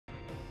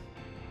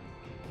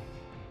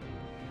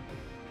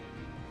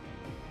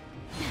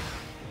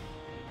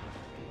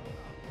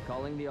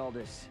Calling the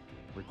Aldous.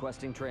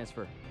 Requesting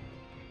transfer.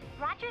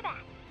 Roger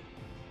that.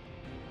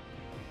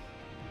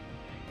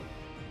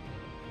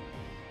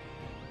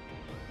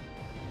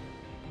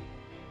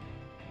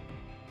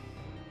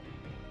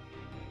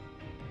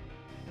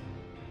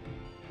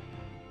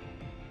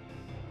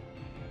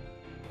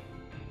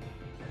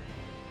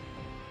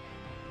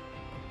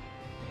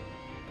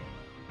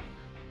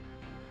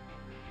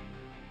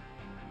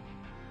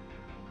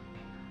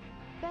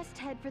 Best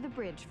head for the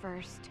bridge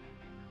first.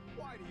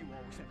 Why do you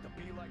always have to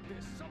be like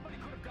this? Somebody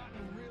could have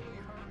gotten really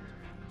hurt.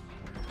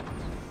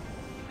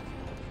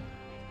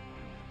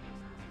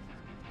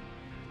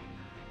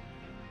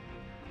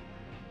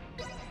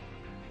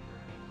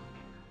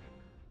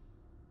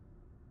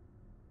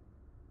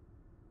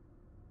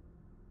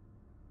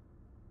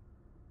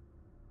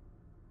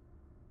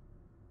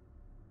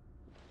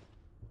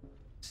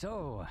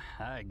 So,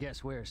 I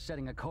guess we're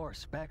setting a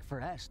course back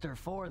for Aster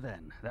 4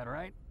 then, that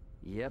right?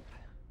 Yep.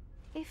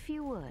 If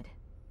you would.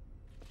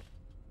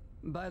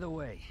 By the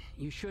way,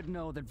 you should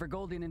know that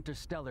Vergoldian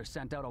Interstellar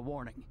sent out a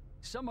warning.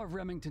 Some of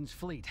Remington's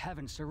fleet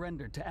haven't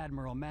surrendered to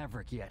Admiral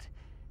Maverick yet.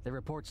 They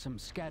report some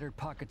scattered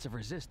pockets of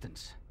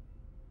resistance.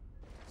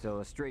 So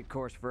a straight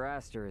course for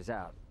Aster is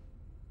out.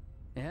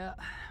 Yeah,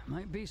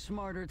 might be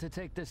smarter to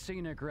take the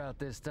scenic route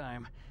this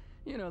time.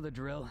 You know the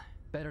drill.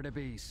 Better to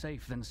be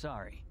safe than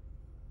sorry.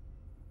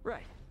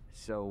 Right.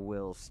 So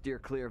we'll steer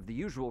clear of the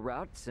usual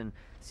routes and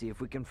see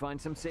if we can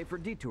find some safer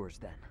detours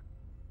then.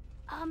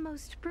 A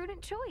most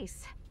prudent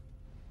choice.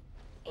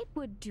 It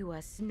would do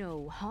us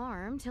no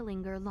harm to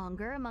linger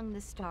longer among the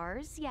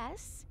stars,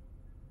 yes?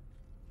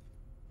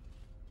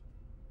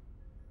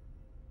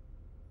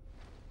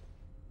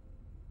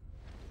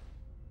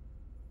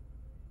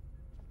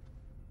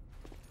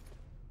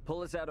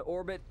 Pull us out of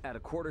orbit at a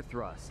quarter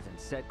thrust and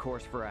set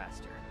course for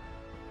Aster.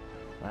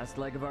 Last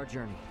leg of our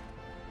journey.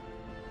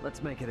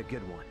 Let's make it a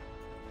good one.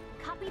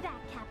 Copy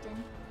that,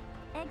 Captain.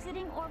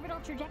 Exiting orbital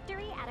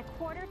trajectory at a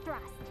quarter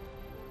thrust.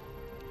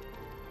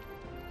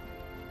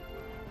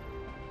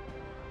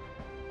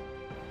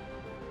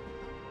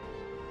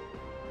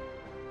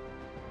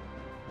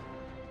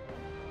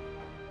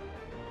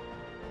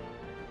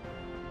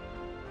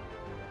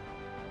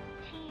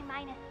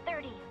 T-minus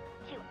 30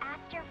 to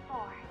Aster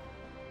 4.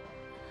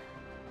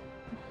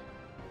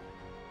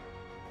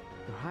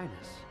 Your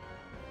Highness.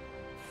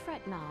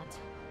 Fret not.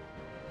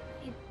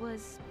 It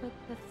was but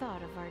the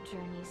thought of our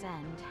journey's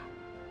end.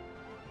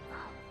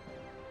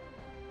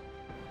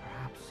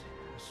 Perhaps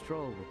a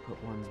stroll will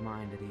put one's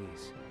mind at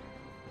ease.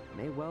 It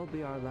may well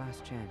be our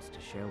last chance to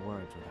share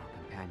words with our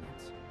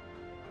companions.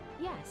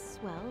 Yes,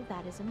 well,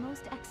 that is a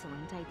most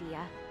excellent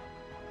idea.